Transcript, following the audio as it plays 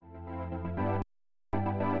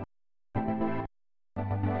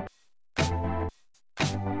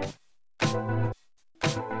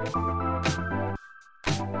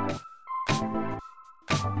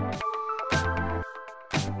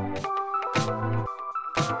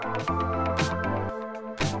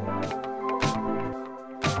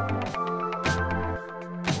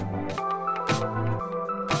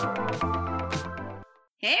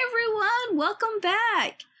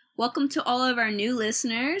welcome to all of our new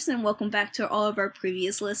listeners, and welcome back to all of our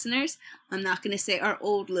previous listeners. I'm not going to say our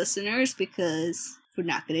old listeners because we're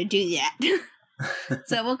not going to do that.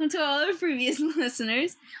 So welcome to all our previous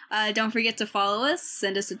listeners. Don't forget to follow us.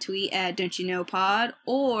 Send us a tweet at don'tyouknowpod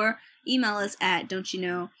or email us at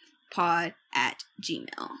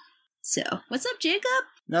don'tyouknowpod@gmail. So, what's up, Jacob?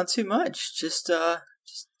 Not too much. Just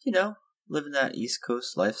living that East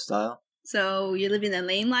Coast lifestyle. So, you're living the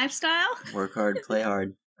lame lifestyle? Work hard, play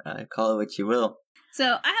hard. Call it what you will.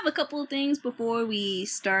 So, I have a couple of things before we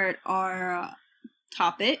start our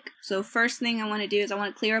topic. So, first thing I want to do is I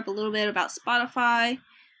want to clear up a little bit about Spotify.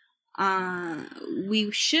 We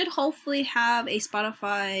should hopefully have a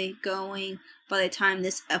Spotify going by the time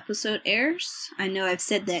this episode airs. I know I've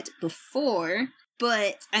said that before,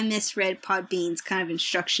 but I misread Podbean's kind of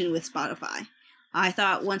instruction with Spotify. I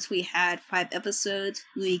thought once we had 5 episodes,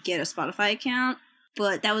 we'd get a Spotify account,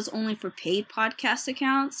 but that was only for paid podcast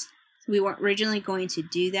accounts. We weren't originally going to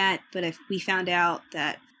do that, but we found out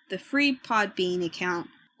that the free Podbean account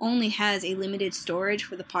only has a limited storage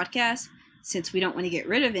for the podcast, since we don't want to get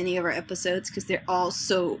rid of any of our episodes because they're all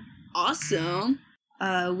so awesome.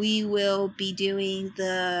 We will be doing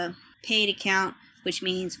the paid account, which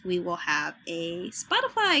means we will have a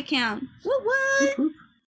Spotify account. What?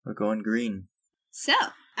 We're going green. So,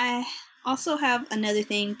 I also have another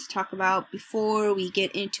thing to talk about before we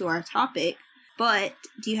get into our topic, but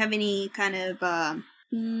do you have any kind of, I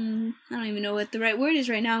don't even know what the right word is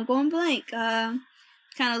right now, I'm going blank, kind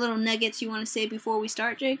of little nuggets you want to say before we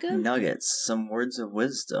start, Jacob? Nuggets, some words of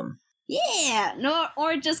wisdom. Yeah, no,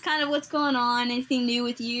 or just kind of what's going on, anything new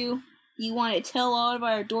with you want to tell all of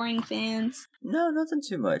our adoring fans? No, nothing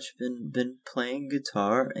too much. Been playing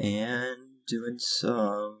guitar and doing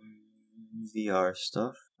some VR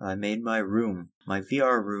stuff. I made my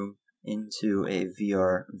VR room, into a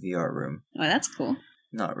VR room. Oh, that's cool.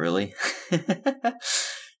 Not really.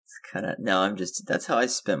 That's how I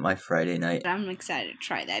spent my Friday night. I'm excited to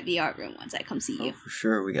try that VR room once I come see you. Oh, for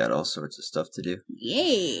sure. We got all sorts of stuff to do.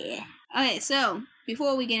 Yeah. Okay, so,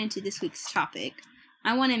 before we get into this week's topic,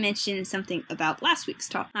 I want to mention something about last week's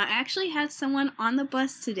topic. I actually had someone on the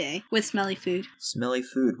bus today with smelly food. Smelly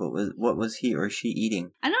food? What was he or she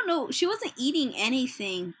eating? I don't know. She wasn't eating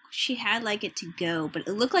anything. She had it to go, but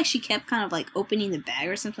it looked like she kept kind of opening the bag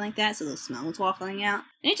or something like that, so the smell was waffling out.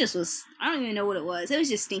 And it just was, I don't even know what it was. It was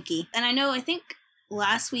just stinky. And I think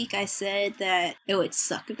last week I said that it would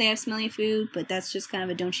suck if they have smelly food, but that's just kind of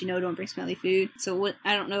a don't bring smelly food. So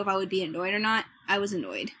I don't know if I would be annoyed or not. I was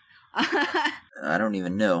annoyed. I don't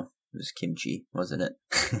even know. It was kimchi, wasn't it?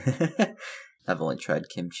 I've only tried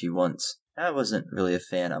kimchi once. I wasn't really a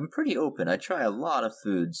fan. I'm pretty open. I try a lot of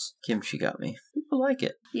foods. Kimchi got me. People like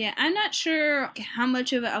it. Yeah, I'm not sure how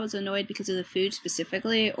much of it I was annoyed because of the food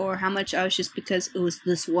specifically, or how much I was just because it was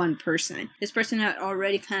this one person. This person had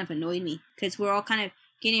already kind of annoyed me, because we're all kind of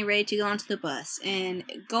getting ready to go onto the bus, and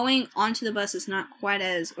going onto the bus is not quite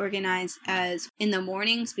as organized as in the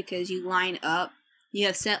mornings, because you line up. You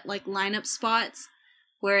have set lineup spots,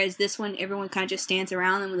 whereas this one, everyone kind of just stands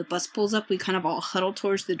around, and when the bus pulls up, we kind of all huddle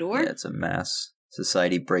towards the door. Yeah, it's a mass.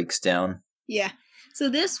 Society breaks down. Yeah. So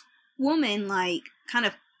this woman, kind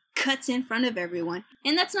of cuts in front of everyone,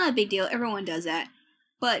 and that's not a big deal. Everyone does that.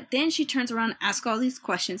 But then she turns around and asks all these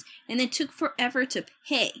questions, and it took forever to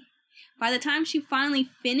pay. By the time she finally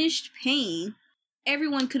finished paying,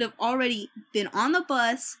 everyone could have already been on the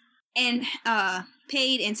bus and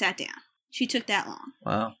paid and sat down. She took that long.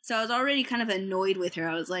 Wow. So I was already kind of annoyed with her.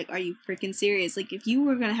 I was like, are you freaking serious? If you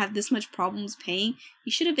were going to have this much problems paying,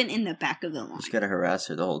 you should have been in the back of the line. You just got to harass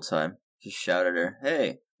her the whole time. Just shout at her,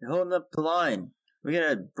 hey, you're holding up the line. We got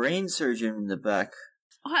a brain surgeon in the back.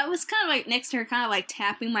 Oh, I was kind of next to her, kind of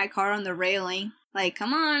tapping my car on the railing.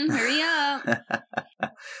 Come on, hurry up.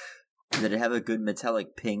 Did it have a good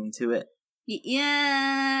metallic ping to it?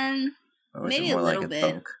 Yeah, or was maybe it more a little like bit.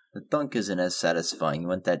 Thunk? The thunk isn't as satisfying. You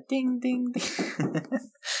want that ding, ding, ding.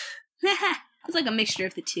 It's a mixture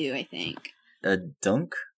of the two, I think. A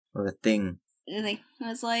dunk or a thing? I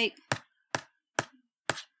was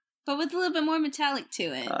but with a little bit more metallic to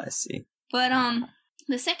it. I see. But,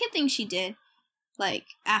 the second thing she did,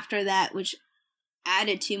 after that, which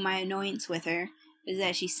added to my annoyance with her, is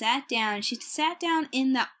that she sat down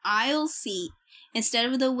in the aisle seat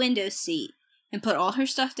instead of the window seat, and put all her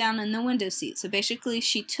stuff down in the window seat. So basically,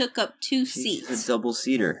 she took up 2 seats. She's a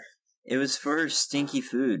double-seater. It was for her stinky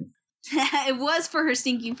food. It was for her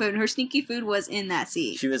stinky food. Her stinky food was in that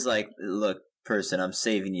seat. She was like, look, person, I'm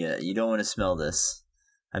saving you. You don't want to smell this.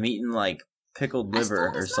 I'm eating, pickled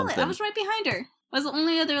liver or something. I was right behind her. I was the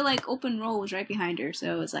only other, open roll was right behind her.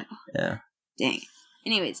 So it was oh, yeah. Dang.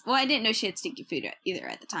 Anyways, well, I didn't know she had sticky food either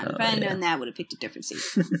at the time. Oh, If I had yeah. known that, I would have picked a different seat.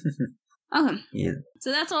 Okay. Yeah.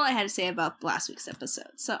 So that's all I had to say about last week's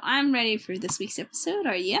episode. So I'm ready for this week's episode.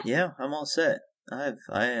 Are you? Yeah, I'm all set. I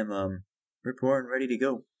am reborn, ready to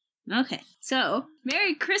go. Okay. So,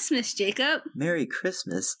 Merry Christmas, Jacob. Merry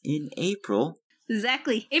Christmas in April.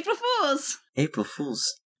 Exactly. April Fools. April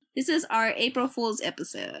Fools. This is our April Fools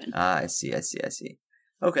episode. Ah, I see.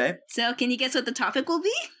 Okay. So, can you guess what the topic will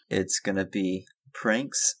be? It's gonna be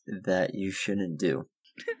pranks that you shouldn't do.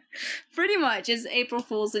 Pretty much. It's April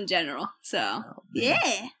Fools in general. So, Oh, man.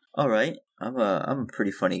 yeah. All right. I'm a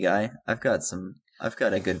pretty funny guy. I've got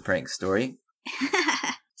a good prank story.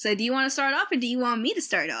 So, do you want to start off or do you want me to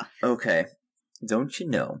start off? Okay. Don't you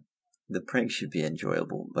know the prank should be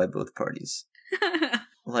enjoyable by both parties?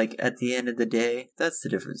 Like, at the end of the day, that's the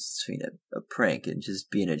difference between a prank and just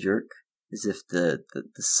being a jerk, is if the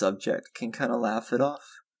subject can kind of laugh it off.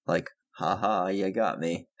 Like, haha, you got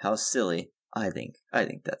me. How silly. I think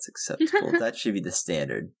that's acceptable. That should be the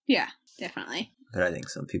standard. Yeah, definitely. But I think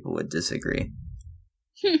some people would disagree.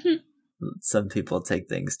 Some people take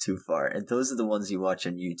things too far, and those are the ones you watch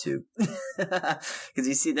on YouTube. Because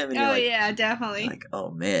you see them and you're Oh, like, yeah, definitely. like,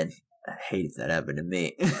 oh man, I hate if that happened to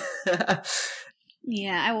me.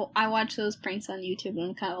 Yeah, I watch those pranks on YouTube and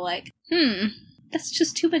I'm kind of like, that's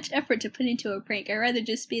just too much effort to put into a prank. I'd rather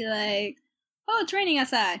just be like, oh, it's raining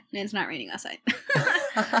outside. And it's not raining outside.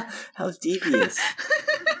 How devious.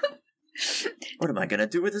 What am I gonna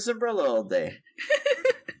do with this umbrella all day?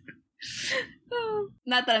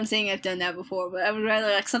 Not that I'm saying I've done that before, but I would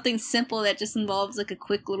rather like something simple that just involves like a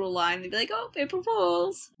quick little line and be like, oh, April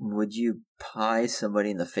Fools. Would you pie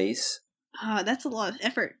somebody in the face? That's a lot of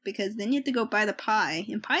effort because then you have to go buy the pie,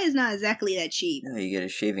 and pie is not exactly that cheap. No, you get a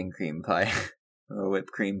shaving cream pie. Or a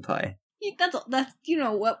whipped cream pie. That's what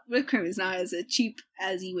whipped cream is not as cheap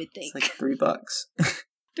as you would think. It's like $3.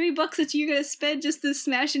 $3 that you're gonna spend just to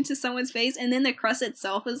smash into someone's face, and then the crust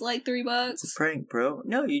itself is like $3. It's a prank, bro.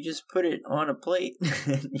 No, you just put it on a plate.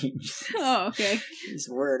 You Oh, okay. just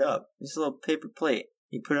wear it up. Just a little paper plate.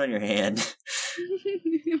 You put it on your hand.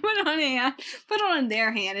 Put it on a hand. Put it on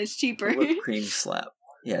their hand. It's cheaper. A whipped cream slap.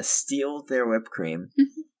 Yeah, steal their whipped cream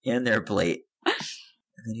and their plate. And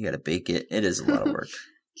then you gotta bake it. It is a lot of work.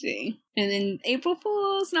 Gee. And then April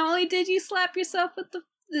Fools, not only did you slap yourself with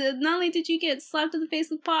not only did you get slapped in the face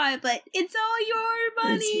with pie, but it's all your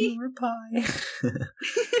money. It's your pie.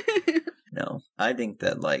 No, I think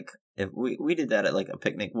that like if we did that at like a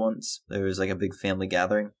picnic once. There was like a big family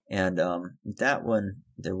gathering, and that one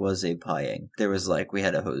there was a pieing. There was like we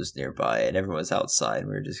had a hose nearby, and everyone was outside.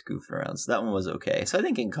 We were just goofing around, so that one was okay. So I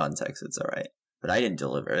think in context it's all right. But I didn't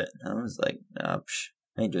deliver it. I was like, nah,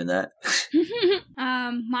 I ain't doing that.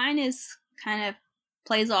 Mine is kind of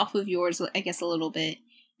plays off of yours, I guess, a little bit.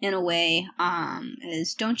 In a way,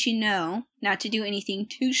 is don't you know not to do anything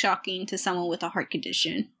too shocking to someone with a heart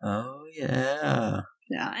condition? Oh, yeah.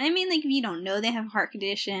 Yeah, I mean, like, if you don't know they have a heart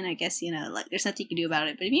condition, I guess, like, there's nothing you can do about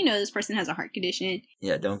it. But if you know this person has a heart condition...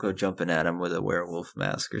 Yeah, don't go jumping at them with a werewolf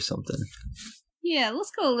mask or something. Yeah, let's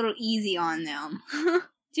go a little easy on them.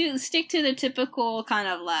 Stick to the typical kind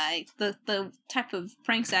of, like, the type of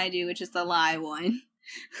pranks I do, which is the lie one.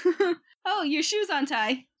 Oh, your shoe's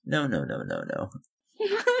untied. No.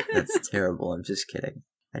 That's terrible. I'm just kidding.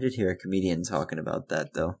 I did hear a comedian talking about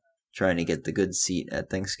that, though. Trying to get the good seat at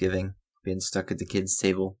Thanksgiving. Being stuck at the kids'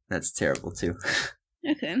 table. That's terrible, too.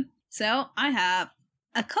 Okay. So, I have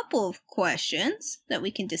a couple of questions that we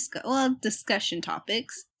can discuss. Well, discussion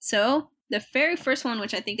topics. So, the very first one,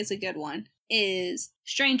 which I think is a good one, is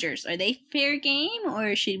strangers. Are they fair game,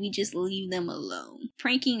 or should we just leave them alone?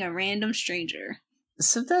 Pranking a random stranger.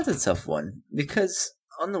 So that's a tough one. Because...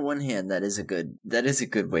 on the one hand, that is a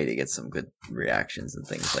good way to get some good reactions and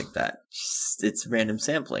things like that. It's random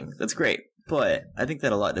sampling. That's great. But I think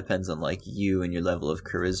that a lot depends on like you and your level of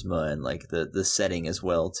charisma and like the setting as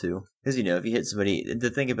well too. Because if you hit somebody,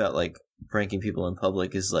 the thing about like pranking people in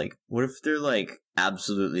public is like, what if they're like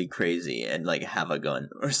absolutely crazy and like have a gun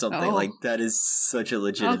or something? Oh. Like that is such a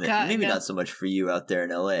legitimate. God, maybe no. not so much for you out there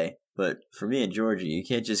in LA, but for me in Georgia, you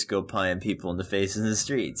can't just go pieing people in the face in the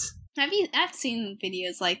streets. I've seen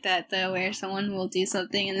videos like that, though, where someone will do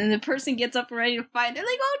something and then the person gets up ready to fight. They're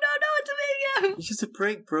like, oh, no, it's a video! It's just a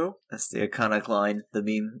prank, bro. That's the iconic line, the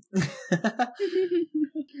meme.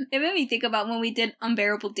 It made me think about when we did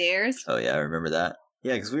Unbearable Dares. Oh, yeah, I remember that.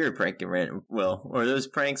 Yeah, because we were pranking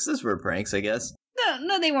those were pranks, I guess.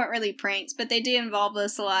 No, they weren't really pranks, but they did involve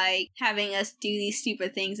us, like, having us do these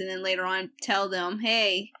stupid things and then later on tell them,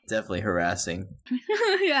 hey. Definitely harassing.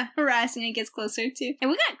 Yeah, harassing it gets closer to. And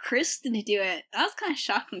we got Kristen to do it. I was kind of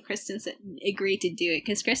shocked when Kristen agreed to do it,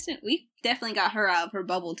 because Kristen, we definitely got her out of her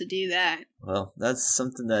bubble to do that. Well, that's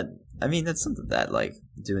something that, like,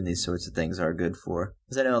 doing these sorts of things are good for.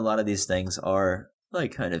 Because I know a lot of these things are,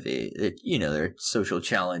 like, kind of they're social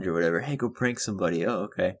challenge or whatever. Hey, go prank somebody. Oh,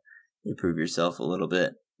 okay. You prove yourself a little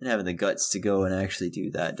bit. And having the guts to go and actually do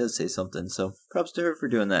that does say something. So props to her for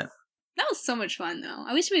doing that. That was so much fun, though.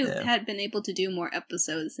 I wish we had been able to do more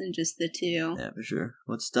episodes than just the 2. Yeah, for sure.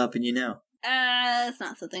 What's stopping you now? It's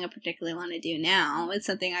not something I particularly want to do now. It's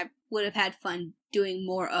something I would have had fun doing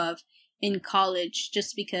more of in college,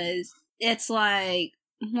 just because it's like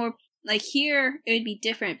more like here it would be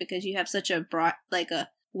different because you have such a broad, like a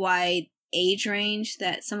wide age range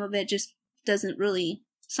that some of it just doesn't really.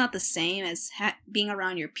 It's not the same as being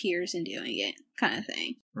around your peers and doing it, kind of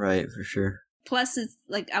thing. Right, for sure. Plus, it's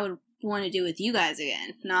like I would want to do with you guys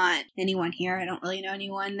again, not anyone here. I don't really know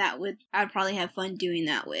anyone that I'd probably have fun doing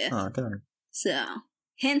that with. Oh, darn. So,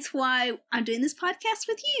 hence why I'm doing this podcast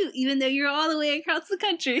with you, even though you're all the way across the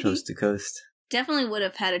country. Coast to coast. Definitely would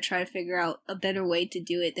have had to try to figure out a better way to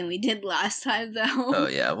do it than we did last time, though. Oh,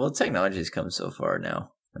 yeah. Well, technology's come so far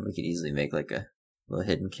now. And we could easily make, like, a little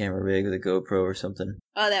hidden camera rig with a GoPro or something.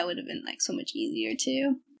 Oh, that would have been, like, so much easier,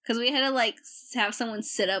 too. Because we had to, like, have someone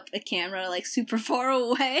set up a camera, like, super far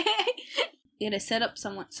away. We had to set up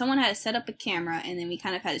someone had to set up a camera, and then we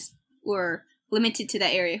kind of were limited to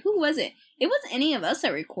that area. Who was it? It wasn't any of us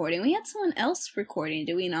that recording. We had someone else recording,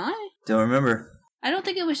 did we not? Don't remember. I don't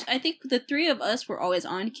think it was. I think the 3 of us were always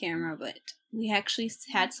on camera, but we actually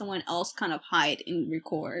had someone else kind of hide and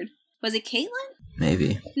record. Was it Caitlin?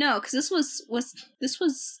 Maybe. No, because this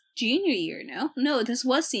was junior year. No, this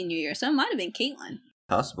was senior year, so it might have been Caitlin.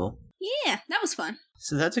 Possible. Yeah, that was fun.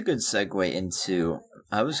 So that's a good segue into.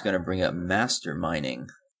 I was going to bring up masterminding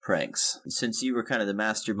pranks. Since you were kind of the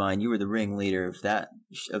mastermind, you were the ringleader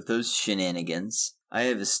of those shenanigans. I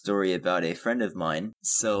have a story about a friend of mine.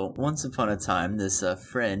 So once upon a time, this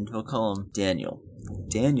friend, we'll call him Daniel.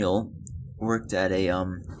 Daniel worked at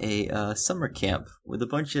a summer camp with a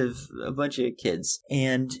bunch of kids,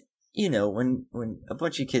 and you know, when a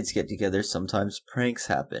bunch of kids get together, sometimes pranks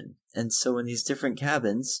happen. And so in these different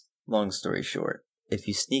cabins, long story short, if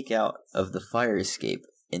you sneak out of the fire escape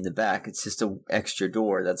in the back, it's just an extra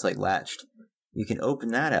door that's like latched. You can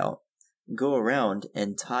open that out, go around,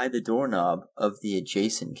 and tie the doorknob of the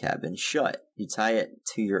adjacent cabin shut. You tie it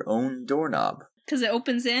to your own doorknob. Because it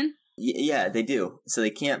opens in? Yeah, they do. So they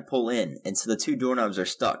can't pull in, and so the 2 doorknobs are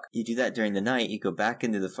stuck. You do that during the night, you go back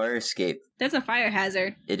into the fire escape. That's a fire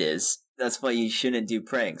hazard. It is. That's why you shouldn't do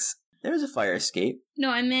pranks. There's a fire escape. No,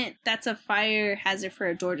 I meant that's a fire hazard for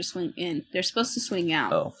a door to swing in. They're supposed to swing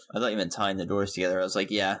out. Oh, I thought you meant tying the doors together. I was like,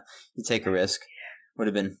 yeah, you take a risk. Would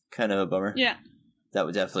have been kind of a bummer. Yeah. That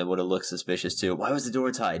would definitely would have looked suspicious too. Why was the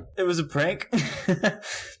door tied? It was a prank.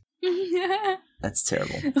 That's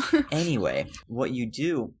terrible. Anyway, what you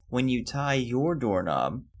do when you tie your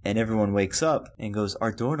doorknob and everyone wakes up and goes,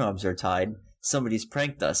 our doorknobs are tied, somebody's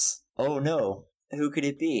pranked us. Oh no. Who could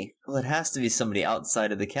it be? Well, it has to be somebody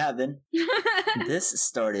outside of the cabin. This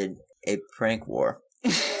started a prank war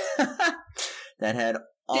that had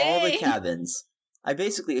all the cabins. I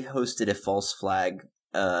basically hosted a false flag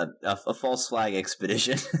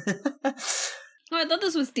expedition. Oh, I thought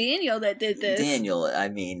this was Daniel that did this. Daniel, I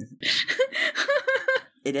mean.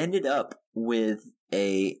 It ended up with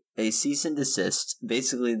a cease and desist.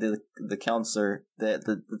 Basically, the counselor,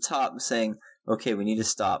 the top saying, okay, we need to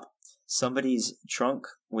stop. Somebody's trunk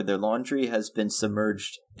with their laundry has been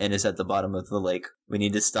submerged and is at the bottom of the lake. We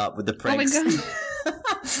need to stop with the pranks. Oh my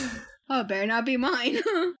god. Oh, it better not be mine.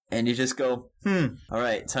 And you just go,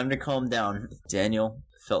 alright, time to calm down. Daniel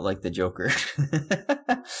felt like the Joker.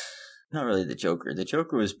 Not really the Joker. The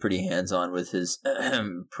Joker was pretty hands-on with his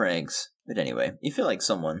pranks. But anyway, you feel like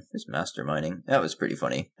someone is masterminding. That was pretty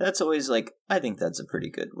funny. That's always I think that's a pretty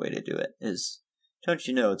good way to do it, is... Don't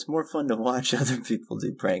you know, it's more fun to watch other people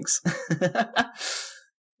do pranks.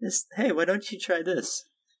 Hey, why don't you try this?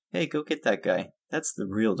 Hey, go get that guy. That's the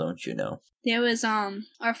real don't you know. There was,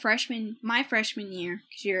 my freshman year,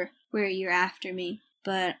 because we're a year after me,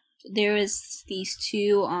 but there was these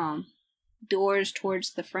 2, doors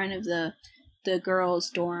towards the front of the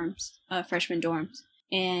girls' dorms, freshman dorms.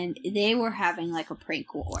 And they were having, like, a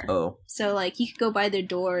prank war. Oh. So, like, you could go by their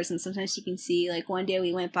doors, and sometimes you can see, like, one day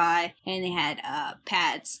we went by, and they had,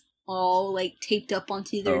 pads all, like, taped up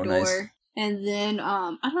onto their door. Nice. And then,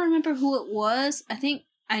 I don't remember who it was. I think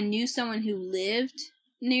I knew someone who lived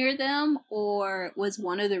near them, or was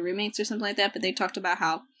one of the roommates or something like that, but they talked about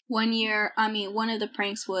how one of the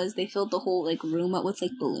pranks was they filled the whole, like, room up with,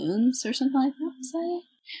 like, balloons or something like that. Was that it?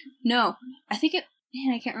 No. I think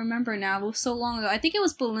I can't remember now. It was so long ago. I think it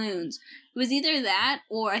was balloons. It was either that,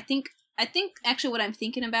 or I think I think actually what I'm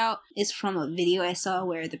thinking about is from a video I saw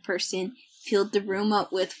where the person filled the room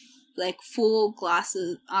up with like full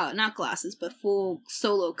glasses, not glasses, but full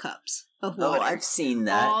solo cups of water. Oh, I've seen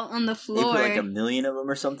that. All on the floor. They put like 1 million of them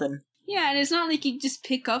or something. Yeah, and it's not like you just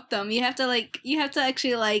pick up them. You have to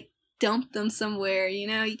actually like dump them somewhere, you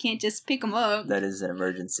know? You can't just pick them up. That is an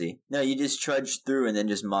emergency. No, you just trudge through and then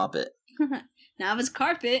just mop it. Now it's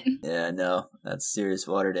carpet. Yeah, no, that's serious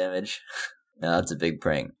water damage. No, that's a big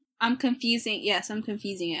prank. I'm confusing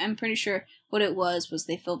it. I'm pretty sure what it was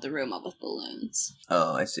they filled the room up with balloons.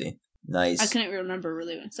 Oh, I see. Nice. I couldn't remember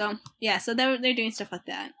really. So, yeah, so they're doing stuff like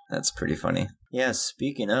that. That's pretty funny. Yeah,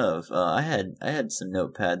 speaking of, I had some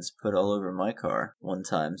notepads put all over my car one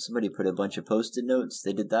time. Somebody put a bunch of Post-it notes.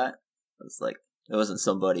 They did that. I was like, it wasn't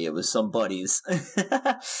somebody, it was some buddies.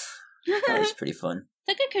 That was pretty fun.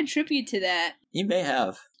 I could contribute to that. You may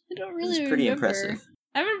have. I don't really remember. It's pretty impressive.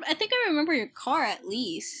 I think I remember your car at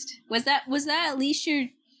least. Was that at least your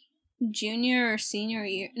junior or senior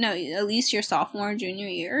year? No, at least your sophomore or junior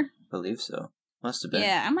year. I believe so. Must have been.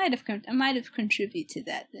 Yeah, I might have contributed to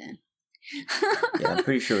that then. Yeah, I'm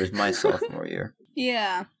pretty sure it was my sophomore year.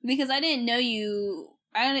 Yeah, because I didn't know you.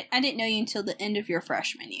 I didn't know you until the end of your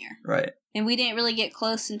freshman year. Right. And we didn't really get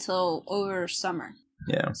close until over summer.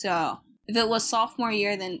 Yeah. So if it was sophomore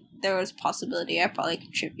year, then there was a possibility I probably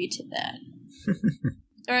contribute to that.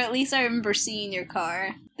 Or at least I remember seeing your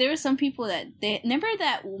car. There were some people remember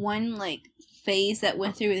that one like phase that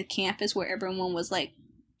went through the campus where everyone was like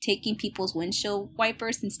taking people's windshield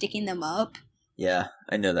wipers and sticking them up. Yeah,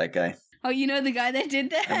 I know that guy. Oh, you know the guy that did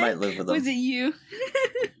that? I might live with him. Was it you?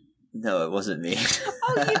 No, it wasn't me.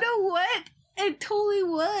 Oh, you know what? It totally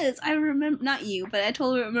was. I remember, not you, but I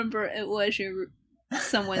totally remember it was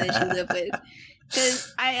someone that you live with.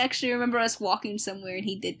 Because I actually remember us walking somewhere and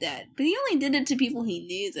he did that. But he only did it to people he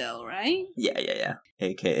knew, though, right? Yeah.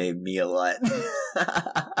 AKA me a lot.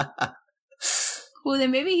 Well,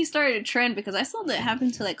 then maybe he started a trend because I saw that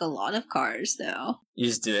happen to like a lot of cars, though. You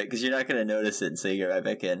just do it because you're not going to notice it until you get right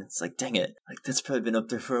back in. It's like, dang it. Like, that's probably been up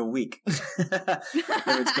there for a week.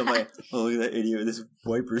 Everyone's going by, oh, look at that idiot with his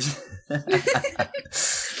wipers.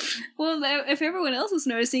 Well, if everyone else was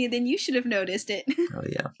noticing it, then you should have noticed it. Oh,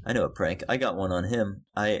 yeah. I know a prank. I got one on him.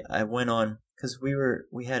 I went on, because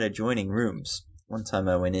we had adjoining rooms. One time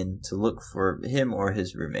I went in to look for him or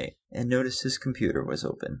his roommate and noticed his computer was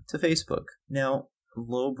open to Facebook. Now,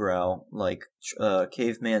 lowbrow, like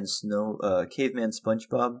caveman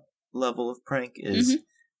SpongeBob level of prank is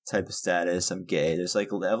type of status. I'm gay. There's like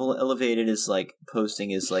elevated is like posting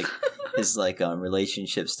his like his like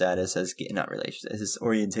relationship status as gay, not relationship. His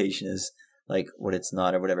orientation is like what it's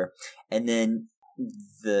not or whatever. And then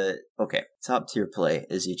the top tier play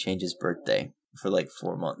is he changes birthday for like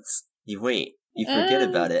 4 months. You forget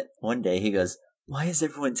about it. One day he goes, "Why is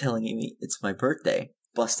everyone telling me it's my birthday?"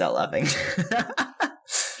 Bust out laughing.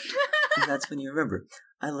 And that's when you remember.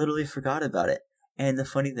 I literally forgot about it. And the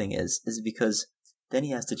funny thing is because then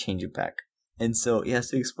he has to change it back. And so he has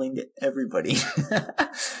to explain to everybody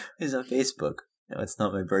who's on Facebook, "No, it's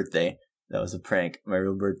not my birthday. That was a prank. My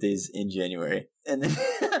real birthday's in January." And then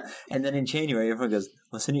and then in January everyone goes,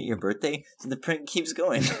 "Wasn't it your birthday?" So the prank keeps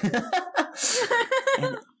going.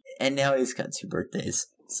 And now he's got 2 birthdays.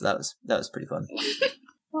 So that was pretty fun.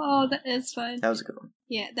 Oh, that is fun. That was a good one.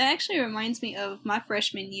 Yeah, that actually reminds me of my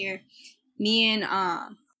freshman year. Me and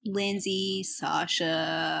Lindsay,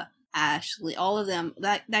 Sasha, Ashley, all of them,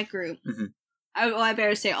 that group. Mm-hmm. I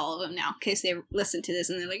better say all of them now, in case they listen to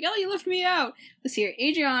this and they're like, "Oh, you left me out." Let's hear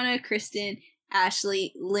Adriana, Kristen,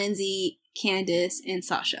 Ashley, Lindsay, Candace, and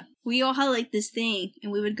Sasha. We all had like this thing,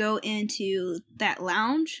 and we would go into that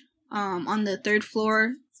lounge on the 3rd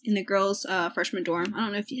floor in the girls' freshman dorm. I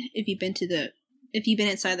don't know if you've been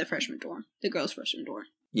inside the freshman dorm, the girls' freshman dorm.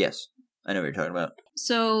 Yes, I know what you're talking about.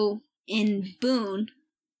 So in Boone,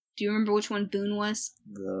 do you remember which one Boone was?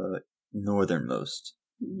 The northernmost.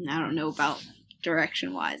 I don't know about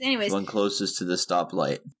direction-wise. Anyways, the one closest to the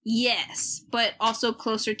stoplight. Yes, but also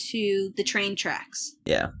closer to the train tracks.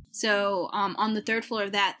 Yeah. So on the 3rd floor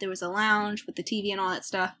of that, there was a lounge with the TV and all that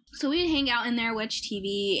stuff. So we'd hang out in there, watch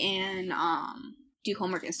TV, and do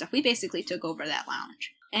homework and stuff. We basically took over that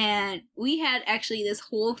lounge. And we had actually this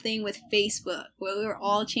whole thing with Facebook where we were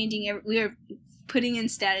all changing, we were putting in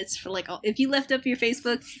status for like, if you left up your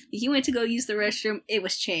Facebook, if you went to go use the restroom, it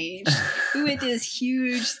was changed. We went through this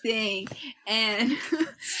huge thing, and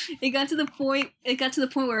it got to the point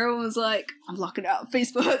where everyone was like, "I'm locking out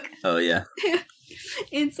Facebook." Oh yeah.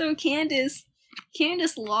 And so Candace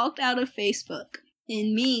logged out of Facebook.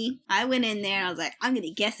 And me, I went in there and I was like, "I'm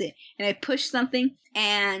gonna guess it." And I pushed something,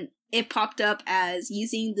 and it popped up as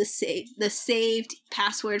using the saved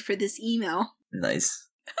password for this email. Nice.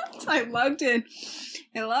 So I logged in.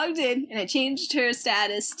 And I changed her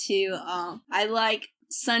status to I like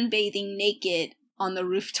sunbathing naked on the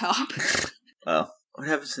rooftop. Wow. What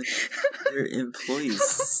happens if your employees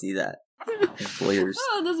see that? Employers.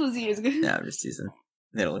 Oh, this was years ago. Yeah, I'm just teasing.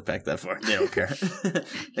 They don't look back that far. They don't care.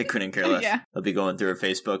 They couldn't care less. Yeah. They'll be going through her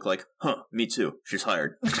Facebook like, me too. She's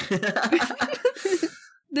hired.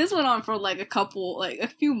 This went on for like a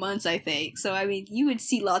few months, I think. So, I mean, you would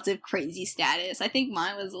see lots of crazy status. I think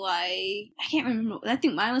mine was like, I can't remember. I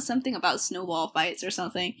think mine was something about snowball fights or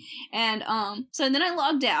something. And, so then I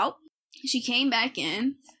logged out. She came back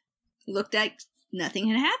in, looked like nothing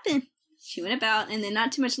had happened. She went about, and then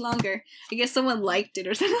not too much longer, I guess someone liked it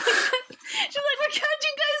or something like that. She's like, "Why can't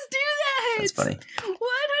you guys do that? That's funny.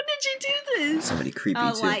 What? How did you do this?" Somebody creepy I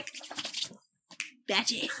was too. like,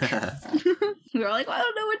 "Magic." We were like, well, "I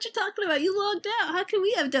don't know what you're talking about. You logged out. How could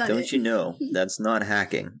we have done it?" Don't you know? That's not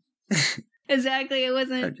hacking. Exactly, it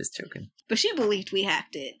wasn't. I'm just joking. But she believed we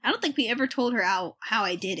hacked it. I don't think we ever told her how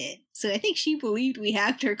I did it. So I think she believed we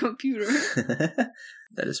hacked her computer.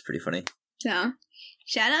 That is pretty funny. So,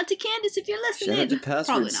 shout out to Candace if you're listening. Shout out to password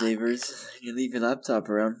Probably not. savers. You leave your laptop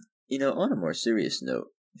around. You know, on a more serious note,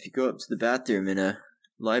 if you go up to the bathroom in a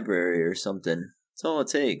library or something, that's all it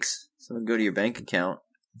takes. Someone go to your bank account,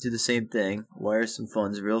 do the same thing, wire some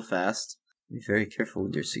funds real fast. Be very careful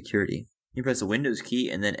with your security. You press the Windows key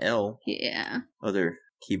and then L. Yeah. Other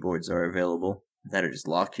keyboards are available. That'll just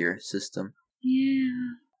lock your system. Yeah.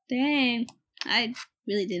 Dang. I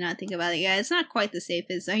really did not think about it, guys. It's not quite the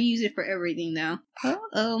safest. I use it for everything, though.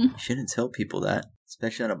 You shouldn't tell people that,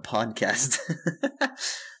 especially on a podcast.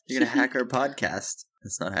 You're going to hack our podcast.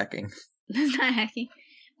 That's not hacking. That's not hacking.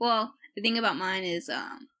 Well, the thing about mine is,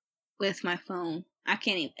 with my phone, I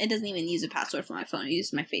can't even, it doesn't even use a password for my phone. It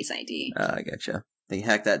uses my Face ID. I gotcha. They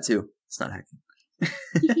hack that too. It's not hacking.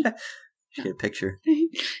 Should get a picture.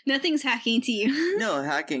 Nothing's hacking to you. No,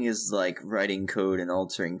 hacking is like writing code and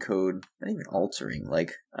altering code. Not even altering.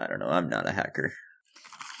 Like, I don't know. I'm not a hacker.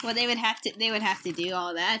 Well, they would have to do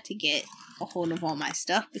all that to get a hold of all my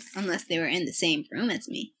stuff, unless they were in the same room as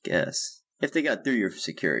me. Guess. If they got through your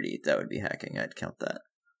security, that would be hacking. I'd count that.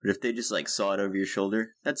 But if they just like saw it over your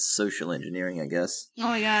shoulder, that's social engineering, I guess. Oh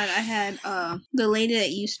my god, I had the lady that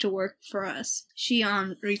used to work for us. She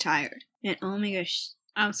retired, and oh my gosh,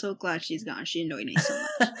 I'm so glad she's gone. She annoyed me so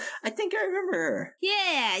much. I think I remember her.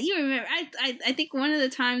 Yeah, you remember. I think one of the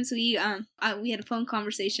times we had a phone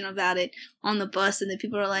conversation about it on the bus, and the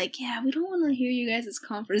people were like, "Yeah, we don't want to hear you guys'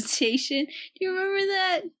 conversation." Do you remember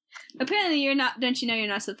that? Apparently you're not, don't you know you're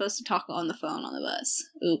not supposed to talk on the phone on the bus?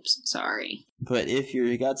 Oops, sorry. But if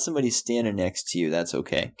you got somebody standing next to you, that's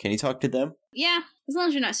okay. Can you talk to them? Yeah, as long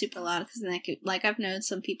as you're not super loud, because then like, I've known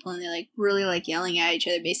some people and they're like really like yelling at each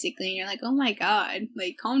other basically, and you're like, oh my god,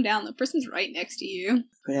 like calm down, the person's right next to you.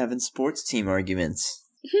 Quit having sports team arguments.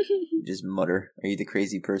 Just mutter. Are you the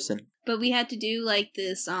crazy person? But we had to do like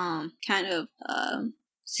this kind of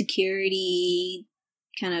security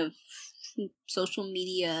kind of social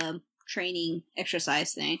media training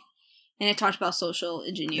exercise thing, and it talked about social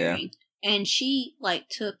engineering. And she like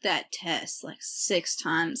took that test like 6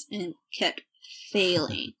 times and kept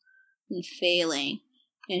failing and failing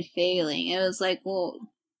and failing. It was like, well,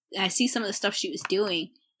 I see some of the stuff she was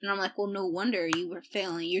doing, and I'm like, well, no wonder you were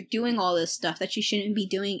failing. You're doing all this stuff that you shouldn't be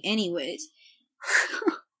doing anyways.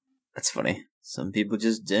 That's funny. Some people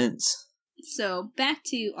just didn't. So back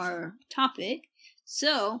to our topic.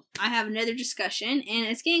 So, I have another discussion, and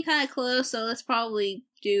it's getting kind of close, so let's probably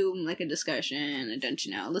do, like, a discussion, don't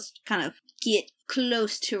you know, let's kind of get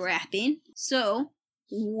close to wrapping. So,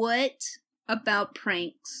 what about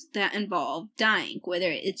pranks that involve dying?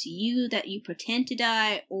 Whether it's you that you pretend to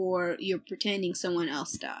die, or you're pretending someone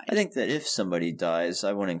else died. I think that if somebody dies,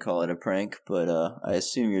 I wouldn't call it a prank, but I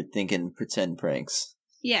assume you're thinking pretend pranks.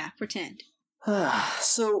 Yeah, pretend.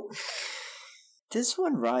 So... this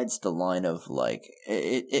one rides the line of, like,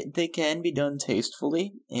 they can be done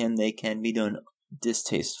tastefully, and they can be done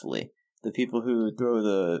distastefully. The people who throw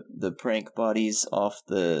the prank bodies off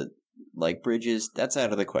the, like, bridges, that's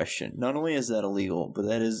out of the question. Not only is that illegal, but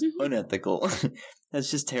that is unethical.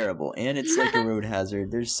 That's just terrible. And it's like a road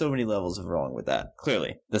hazard. There's so many levels of wrong with that.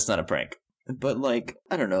 Clearly, that's not a prank. But, like,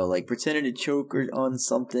 I don't know, like, pretending to choke on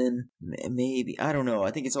something, maybe, I don't know, I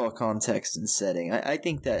think it's all context and setting. I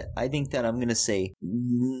think that I'm gonna say,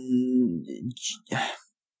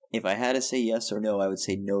 if I had to say yes or no, I would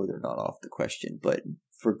say no, they're not off the question, but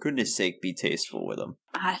for goodness sake, be tasteful with them.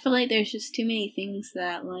 I feel like there's just too many things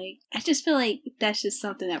that, like, I just feel like that's just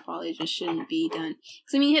something that probably just shouldn't be done.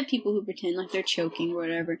 Because, I mean, you have people who pretend like they're choking or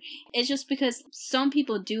whatever. It's just because some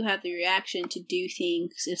people do have the reaction to do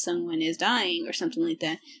things if someone is dying or something like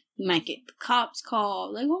that. You might get the cops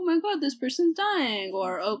called, like, oh my god, this person's dying,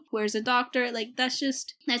 or, oh, where's the doctor? Like, that's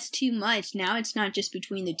too much. Now it's not just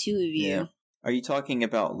between the two of you. Yeah. Are you talking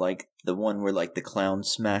about, like, the one where, like, the clown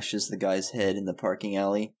smashes the guy's head in the parking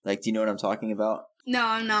alley? Like, do you know what I'm talking about? No,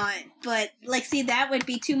 I'm not. But, like, see, that would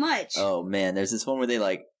be too much. Oh, man, there's this one where they,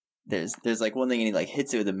 like, there's like, one thing and he, like,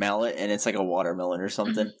 hits it with a mallet, and it's like a watermelon or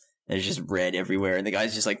something. And it's just red everywhere, and the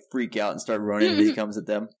guys just, like, freak out and start running as he comes at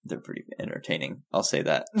them. They're pretty entertaining. I'll say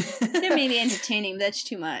that. They're maybe entertaining, but that's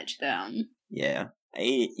too much, though. Yeah.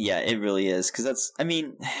 Yeah, it really is. Because that's, I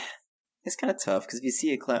mean, it's kind of tough. Because if you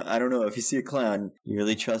see a clown, I don't know, if you see a clown, you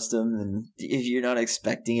really trust him. And if you're not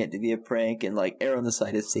expecting it to be a prank and, like, err on the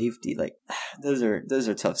side of safety, like, those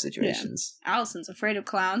are tough situations. Yeah. Allison's afraid of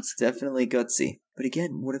clowns. Definitely gutsy. But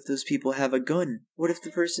again, what if those people have a gun? What if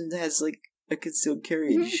the person has, like, a concealed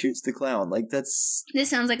carry and shoots the clown? Like, that's... This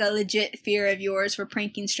sounds like a legit fear of yours for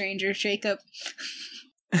pranking strangers, Jacob.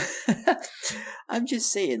 I'm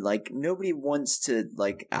just saying, like, nobody wants to,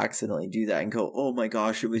 like, accidentally do that and go, oh my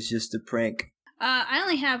gosh, it was just a prank. I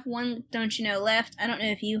only have one Don't You Know left. I don't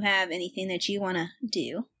know if you have anything that you want to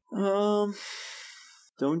do.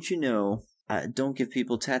 Don't you know? Don't give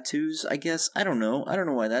people tattoos, I guess. I don't know. I don't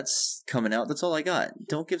know why that's coming out. That's all I got.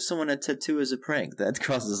 Don't give someone a tattoo as a prank. That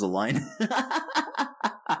crosses the line.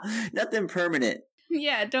 Nothing permanent.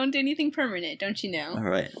 Yeah, don't do anything permanent, don't you know? All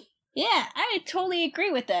right. Yeah, I totally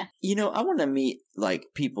agree with that. You know, I want to meet, like,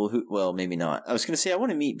 people who, well, maybe not. I was going to say, I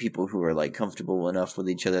want to meet people who are, like, comfortable enough with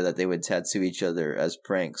each other that they would tattoo each other as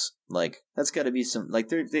pranks. Like, that's got to be some, like,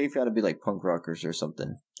 they've got to be, like, punk rockers or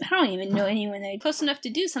something. I don't even know anyone that's close enough to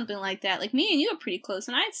do something like that. Like, me and you are pretty close,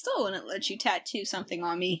 and I still wouldn't let you tattoo something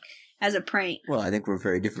on me as a prank. Well, I think we're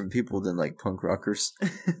very different people than, like, punk rockers.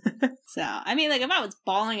 So, I mean, like, if I was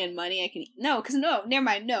balling in money, I can... never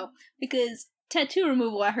mind, no. Because... tattoo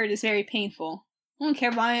removal, I heard, is very painful. I don't care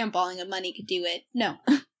if I am balling of money could do it. No.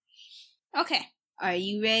 Okay. Are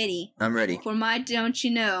you ready? I'm ready. For my Don't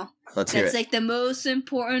You Know. Let's hear it. That's like the most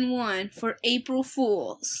important one for April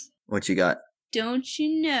Fools. What you got? Don't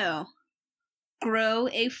you know? Grow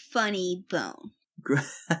a funny bone.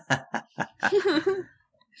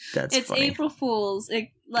 That's it's funny. April Fool's.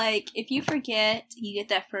 If you forget, you get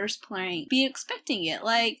that first prank. Be expecting it.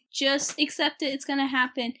 Like, just accept it. It's gonna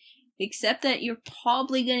happen. Accept that you're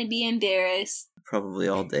probably going to be embarrassed. Probably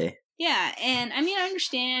all day. Yeah, and I mean, I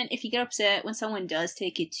understand if you get upset when someone does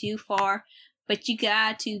take it too far, but you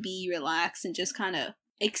got to be relaxed and just kind of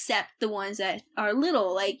accept the ones that are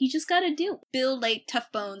little. Like, you just got to build, like,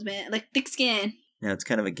 tough bones, man. Like, thick skin. Now, it's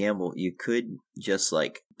kind of a gamble. You could just,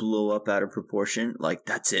 like, blow up out of proportion. Like,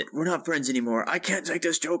 that's it. We're not friends anymore. I can't take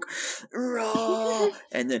this joke.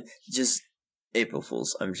 And then just... April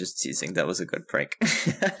Fools. I'm just teasing. That was a good prank.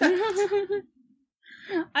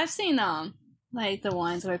 I've seen like the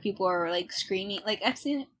ones where people are like screaming. Like I've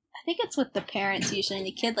seen. I think it's with the parents usually, and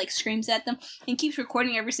the kid like screams at them and keeps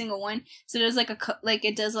recording every single one. So there's like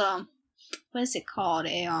it does what is it called?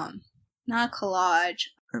 Not a collage.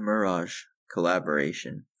 A mirage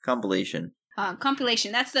collaboration compilation.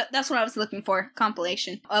 Compilation. That's what I was looking for.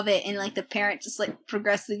 Compilation of it, and like the parent just like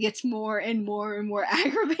progressively gets more and more and more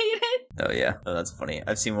aggravated. Oh yeah, oh that's funny.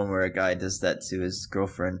 I've seen one where a guy does that to his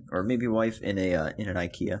girlfriend or maybe wife in an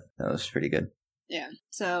IKEA. That was pretty good. Yeah.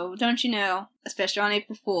 So don't you know, especially on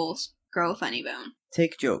April Fools, grow a funny bone.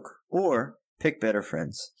 Take joke or pick better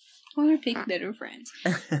friends. Or pick better friends.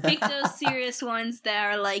 Pick those serious ones that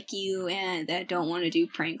are like you and that don't want to do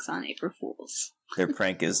pranks on April Fools. Their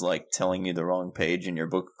prank is like telling you the wrong page in your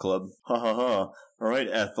book club. Ha ha ha. Alright,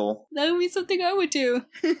 Ethel. That would be something I would do.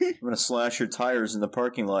 I'm gonna slash your tires in the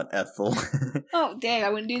parking lot, Ethel. Oh, dang, I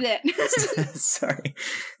wouldn't do that. Sorry.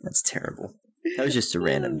 That's terrible. That was just a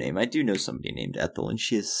random name. I do know somebody named Ethel, and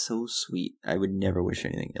she is so sweet. I would never wish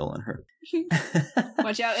anything ill on her.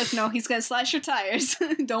 Watch out, if no, he's gonna slash your tires.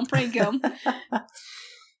 Don't prank him.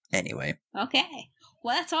 Anyway. Okay.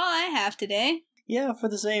 Well, that's all I have today. Yeah, for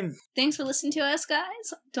the same. Thanks for listening to us,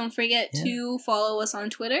 guys. Don't forget to follow us on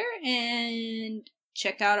Twitter and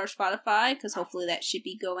check out our Spotify, because hopefully that should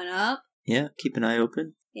be going up. Yeah, keep an eye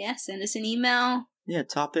open. Yeah, send us an email. Yeah,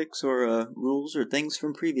 topics or rules or things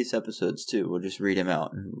from previous episodes, too. We'll just read them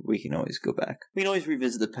out, and we can always go back. We can always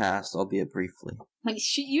revisit the past, albeit briefly. Like,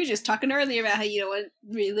 you were just talking earlier about how you don't want to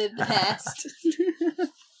relive the past.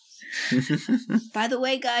 By the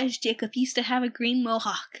way, guys, Jacob used to have a green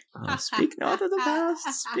mohawk. Speak not of the past.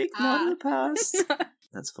 Speak not of the past.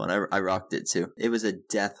 That's fun. I rocked it too. It was a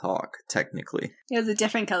Death Hawk, technically. It was a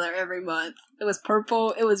different color every month. It was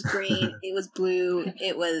purple, it was green, it was blue,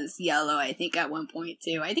 it was yellow, I think, at one point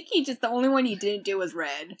too. I think the only one he didn't do was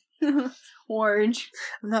red. Orange.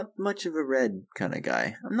 I'm not much of a red kind of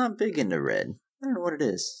guy. I'm not big into red. I don't know what it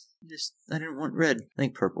is. I didn't want red. I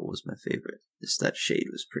think purple was my favorite. Just that shade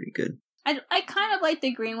was pretty good. I kind of like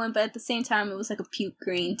the green one, but at the same time, it was like a puke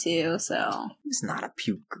green too, so. It's not a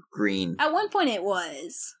puke green. At one point it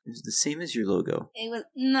was. It was the same as your logo.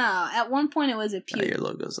 No, at one point it was a puke. Your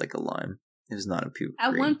logo's like a lime. It was not a puke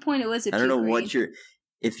At green. one point it was a puke I don't know green. what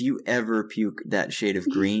if you ever puke that shade of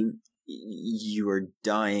green, you are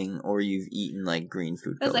dying or you've eaten like green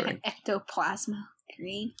food It was coloring. like an ectoplasma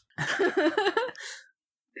green.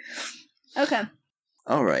 Okay.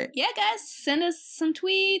 All right. Yeah, guys, send us some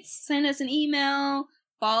tweets, send us an email,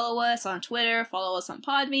 follow us on Twitter, follow us on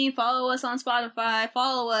Podbean, follow us on Spotify,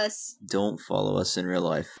 follow us. Don't follow us in real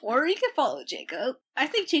life. Or you can follow Jacob. I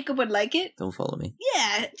think Jacob would like it. Don't follow me.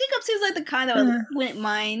 Yeah, Jacob seems like the kind that wouldn't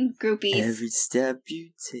mind groupies. Every step you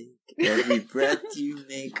take, every breath you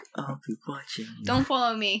make, I'll be watching you. Don't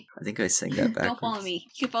follow me. I think I sang that backwards. Don't follow me.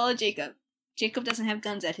 You can follow Jacob. Jacob doesn't have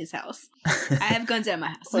guns at his house. I have guns at my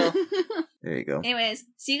house. Well, there you go. Anyways,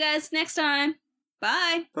 see you guys next time.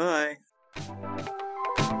 Bye. Bye.